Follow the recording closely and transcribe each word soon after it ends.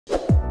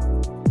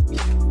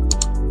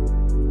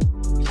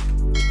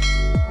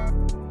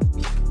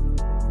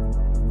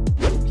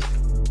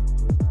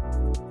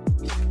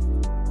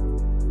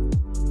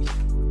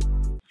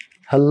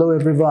Hello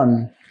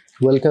everyone,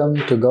 welcome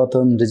to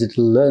Gotham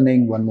Digital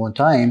Learning one more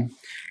time.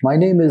 My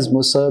name is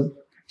Musab,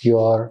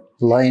 your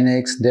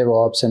Linux,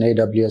 DevOps and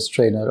AWS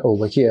trainer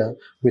over here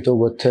with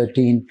over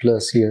 13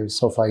 plus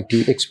years of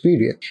IT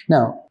experience.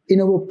 Now,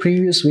 in our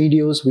previous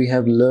videos, we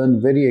have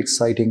learned very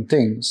exciting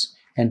things.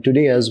 And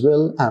today as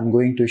well, I'm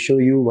going to show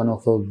you one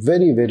of a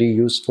very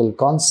useful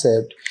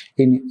concept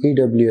in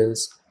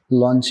AWS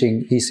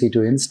launching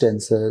EC2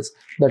 instances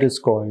that is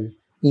called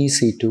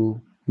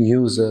EC2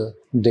 user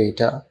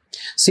data.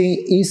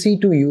 See,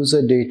 EC2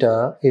 user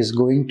data is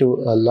going to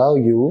allow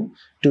you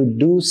to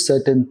do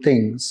certain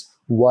things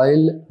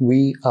while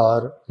we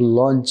are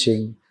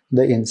launching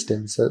the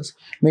instances.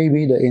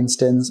 Maybe the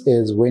instance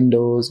is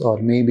Windows or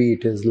maybe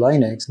it is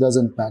Linux,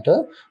 doesn't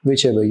matter,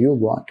 whichever you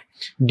want.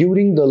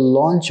 During the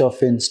launch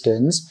of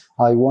instance,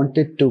 I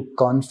wanted to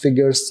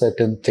configure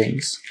certain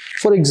things.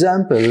 For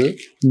example,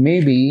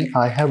 maybe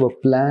I have a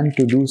plan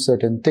to do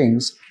certain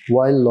things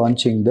while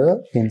launching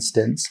the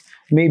instance.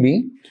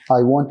 Maybe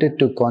I wanted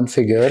to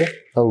configure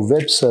a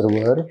web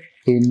server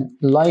in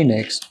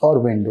Linux or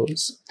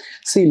Windows.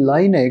 See,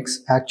 Linux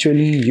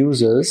actually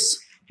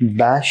uses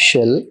bash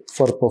shell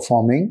for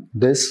performing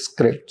these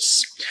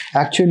scripts.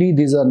 Actually,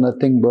 these are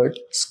nothing but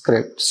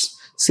scripts.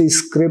 See,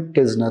 script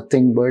is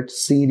nothing but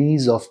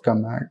series of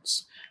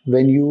commands.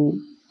 When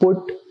you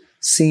put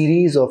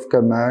series of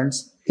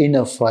commands in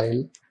a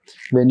file,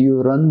 when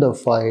you run the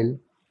file,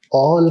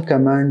 all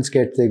commands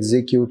get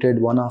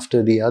executed one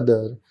after the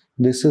other.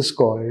 This is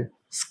called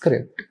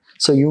script.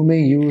 So you may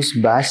use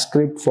bash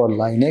script for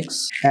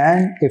Linux,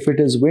 and if it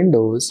is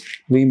Windows,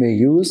 we may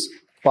use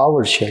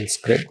PowerShell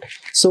script.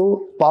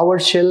 So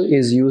PowerShell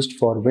is used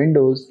for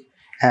Windows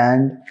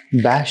and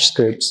bash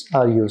scripts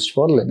are used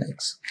for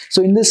Linux.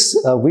 So in this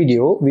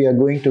video, we are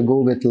going to go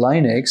with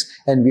Linux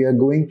and we are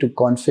going to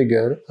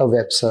configure a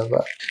web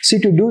server. See,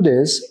 to do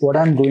this, what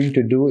I'm going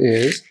to do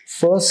is,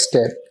 first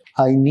step,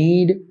 I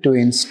need to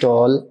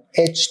install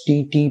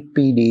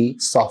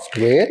HTTPD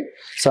software.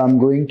 So I'm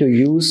going to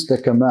use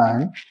the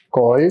command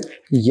called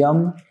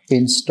yum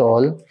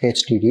install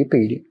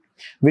HTTPD,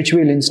 which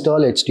will install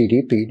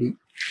HTTPD.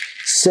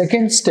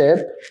 Second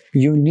step,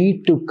 you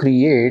need to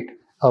create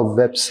a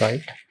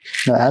website.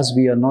 Now, as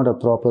we are not a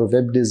proper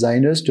web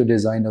designers to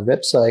design a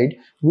website,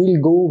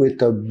 we'll go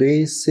with a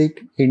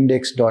basic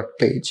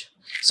index.page.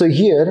 So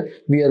here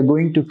we are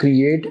going to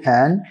create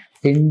an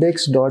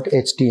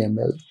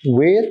index.html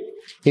where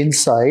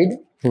inside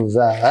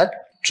that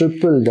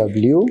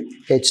www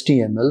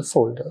HTML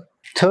folder.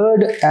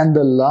 Third and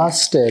the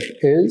last step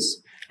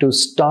is to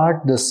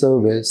start the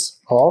service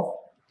of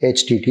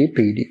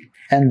HTTPD.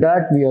 And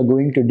that we are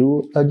going to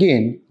do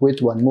again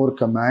with one more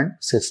command,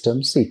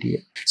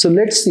 systemctl. So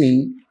let's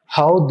see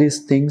how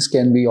these things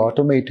can be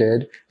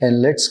automated,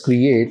 and let's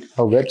create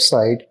a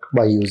website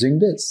by using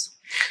this.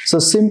 So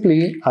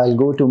simply, I'll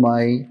go to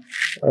my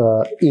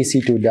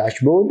EC2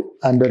 dashboard.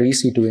 Under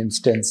EC2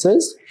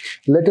 instances,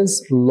 let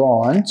us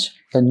launch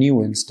a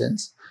new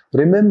instance.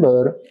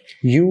 Remember,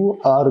 you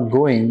are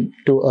going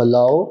to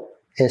allow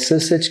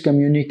SSH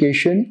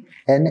communication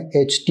and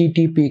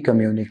HTTP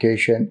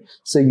communication.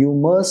 So you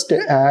must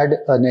add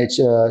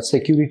a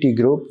security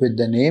group with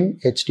the name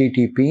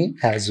HTTP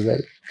as well.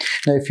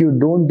 Now, if you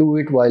don't do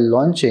it while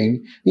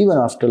launching, even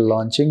after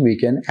launching, we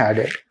can add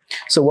it.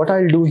 So what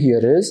I'll do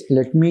here is,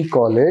 let me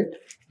call it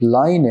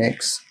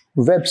Linux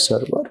web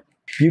server.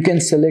 You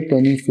can select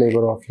any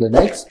flavor of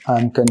Linux.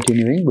 I'm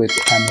continuing with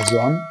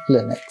Amazon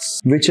Linux,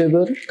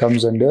 whichever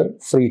comes under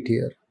free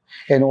tier.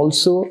 And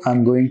also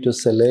I'm going to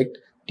select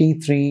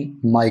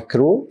T3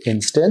 micro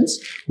instance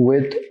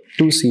with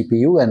 2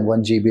 CPU and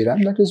 1 GB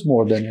RAM. That is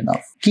more than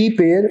enough.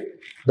 KeyPair,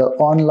 the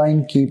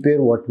online KeyPair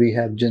what we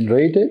have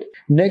generated.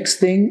 Next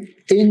thing,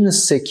 in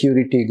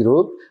security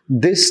group,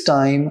 this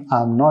time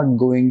I'm not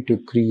going to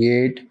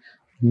create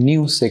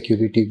new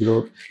security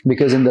group,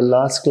 because in the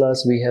last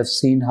class we have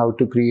seen how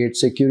to create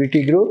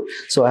security group.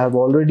 So I have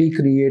already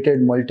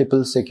created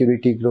multiple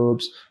security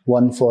groups,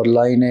 one for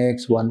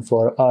Linux, one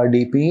for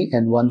RDP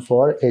and one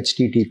for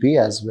HTTP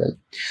as well.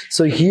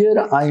 So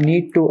here I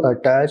need to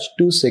attach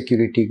two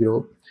security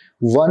group.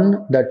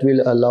 One that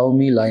will allow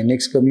me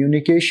Linux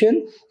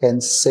communication,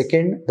 and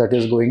second that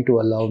is going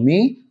to allow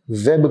me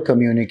web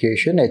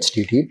communication,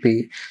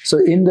 HTTP. So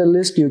in the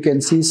list you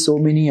can see so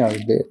many are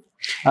there.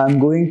 I'm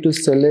going to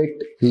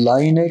select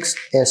Linux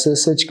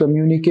SSH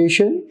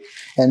communication,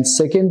 and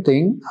second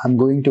thing, I'm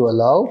going to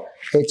allow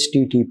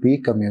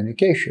HTTP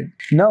communication.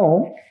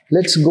 Now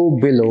let's go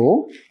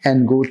below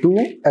and go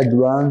to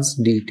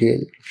advanced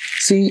detail.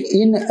 See,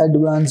 in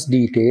advanced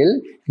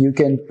detail, you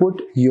can put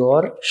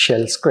your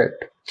shell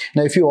script.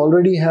 Now, if you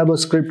already have a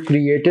script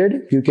created,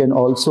 you can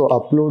also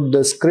upload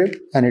the script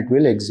and it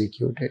will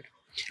execute it.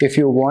 If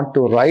you want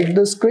to write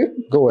the script,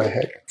 go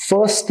ahead.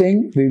 First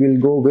thing, we will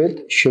go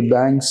with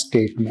shebang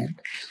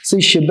statement.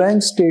 See, shebang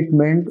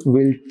statement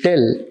will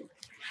tell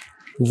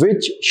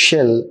which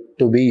shell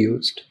to be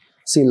used.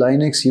 See,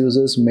 Linux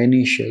uses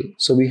many shell,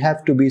 so we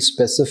have to be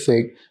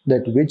specific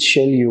that which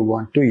shell you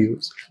want to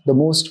use. The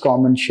most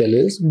common shell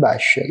is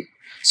bash shell.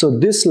 So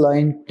this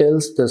line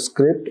tells the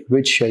script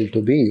which shell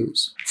to be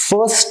used.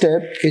 First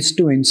step is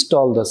to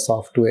install the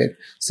software.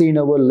 See, in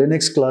our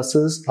Linux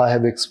classes, I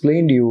have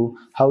explained you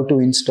how to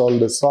install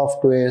the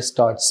software,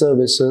 start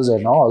services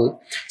and all.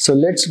 So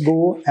let's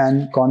go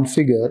and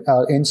configure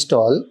or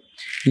install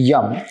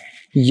yum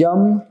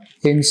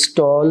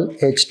install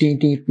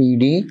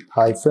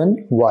httpd-y.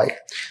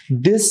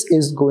 This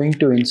is going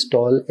to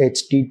install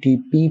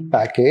HTTP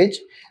package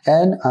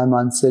and I'm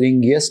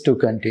answering yes to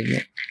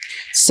continue.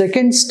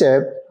 Second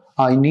step,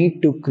 I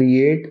need to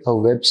create a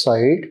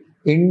website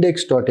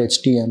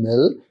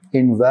index.html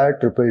in var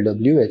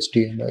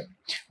www.html.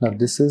 Now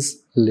this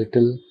is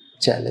little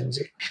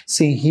challenging.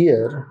 See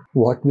here,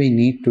 what we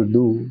need to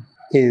do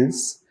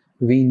is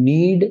we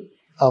need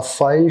a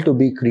file to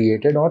be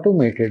created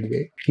automated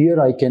way. Here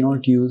I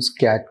cannot use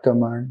cat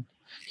command.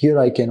 Here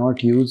I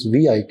cannot use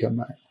vi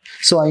command.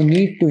 So I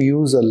need to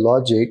use a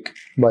logic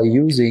by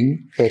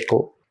using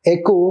echo.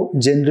 Echo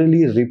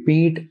generally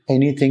repeat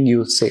anything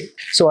you say.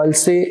 So I'll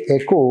say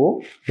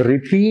echo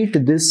repeat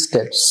these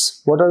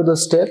steps. What are the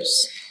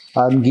steps?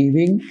 I'm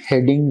giving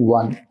heading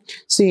 1.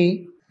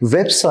 See,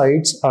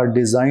 websites are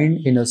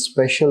designed in a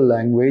special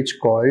language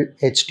called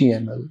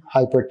HTML,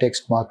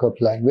 hypertext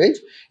markup language.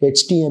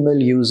 HTML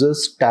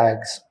uses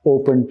tags,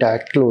 open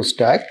tag, close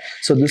tag.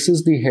 So this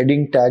is the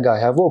heading tag I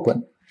have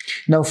open.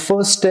 Now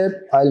first step,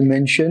 I'll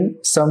mention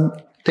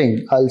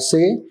something. I'll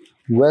say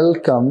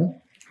welcome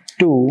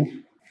to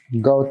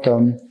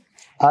Gautam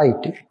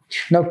IT.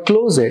 Now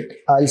close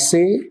it. I'll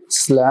say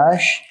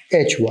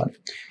 /h1.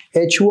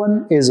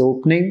 h1 is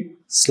opening,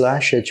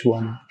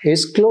 /h1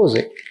 is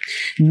closing.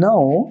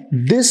 Now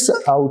this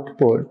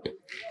output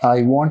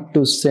I want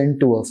to send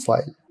to a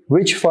file.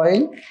 Which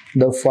file?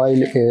 The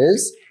file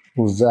is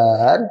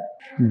var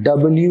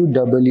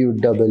www.html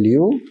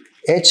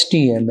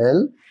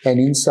and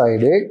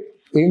inside it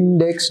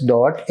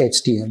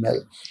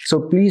index.html. So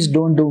please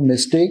don't do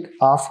mistake.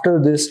 After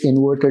this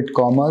inverted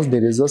commas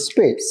there is a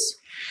space.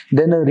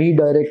 Then a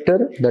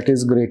redirector that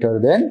is greater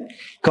than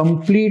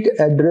complete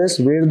address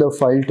where the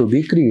file to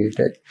be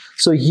created.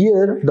 So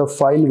here the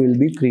file will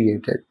be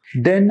created.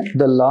 Then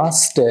the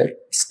last step,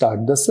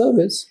 start the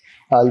service.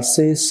 I'll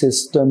say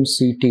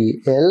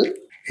systemctl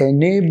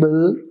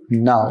enable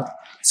now.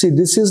 See,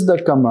 this is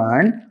the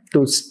command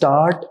to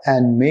start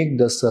and make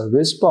the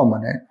service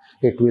permanent.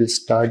 It will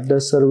start the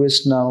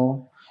service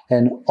now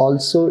and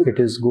also it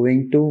is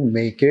going to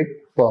make it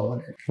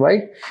permanent,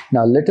 right?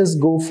 Now let us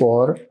go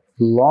for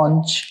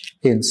launch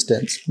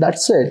instance.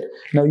 That's it.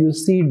 Now you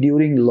see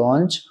during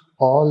launch,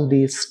 all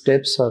these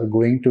steps are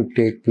going to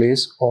take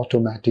place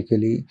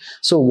automatically.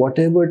 So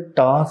whatever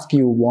task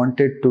you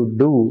wanted to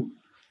do,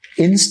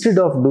 instead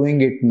of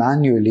doing it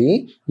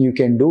manually, you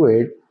can do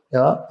it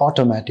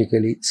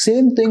automatically.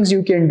 Same things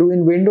you can do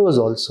in Windows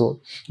also.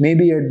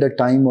 Maybe at the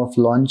time of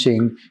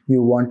launching,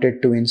 you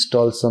wanted to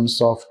install some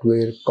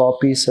software,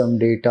 copy some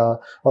data,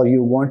 or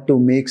you want to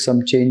make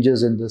some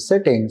changes in the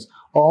settings.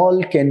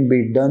 All can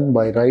be done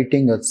by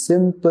writing a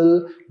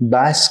simple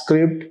bash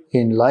script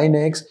in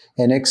Linux,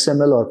 an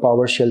XML or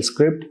PowerShell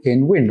script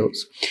in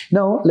Windows.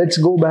 Now let's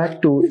go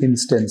back to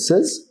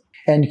instances,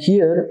 and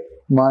here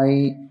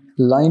my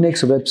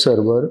Linux web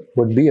server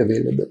would be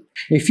available.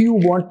 If you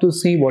want to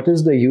see what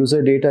is the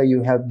user data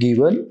you have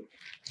given,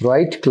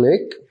 right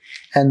click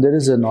and there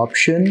is an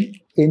option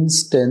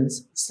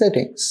instance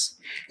settings.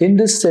 In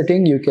this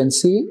setting you can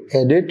see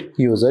edit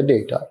user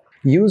data.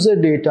 User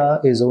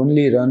data is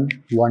only run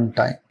one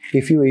time.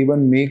 If you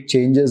even make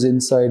changes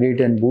inside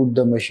it and boot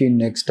the machine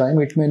next time,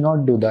 it may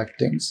not do that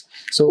things.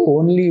 So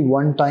only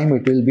one time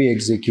it will be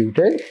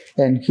executed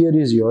and here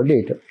is your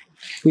data.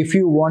 If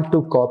you want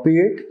to copy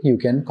it, you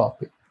can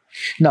copy.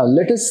 Now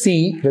let us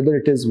see whether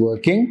it is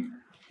working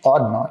or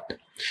not.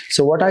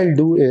 So what I'll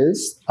do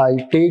is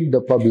I'll take the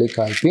public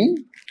IP,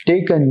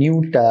 take a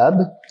new tab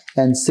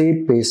and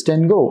say paste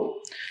and go.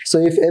 So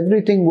if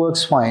everything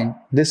works fine,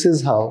 this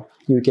is how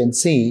you can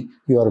see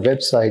your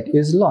website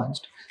is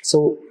launched.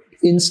 So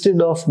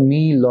instead of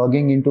me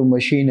logging into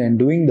machine and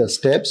doing the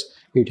steps,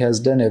 it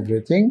has done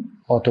everything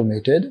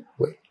automated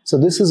way. So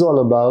this is all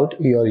about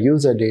your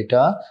user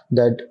data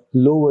that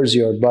lowers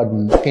your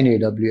burden in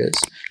AWS.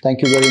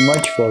 Thank you very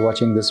much for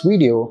watching this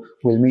video.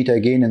 We'll meet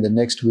again in the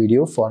next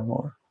video for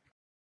more.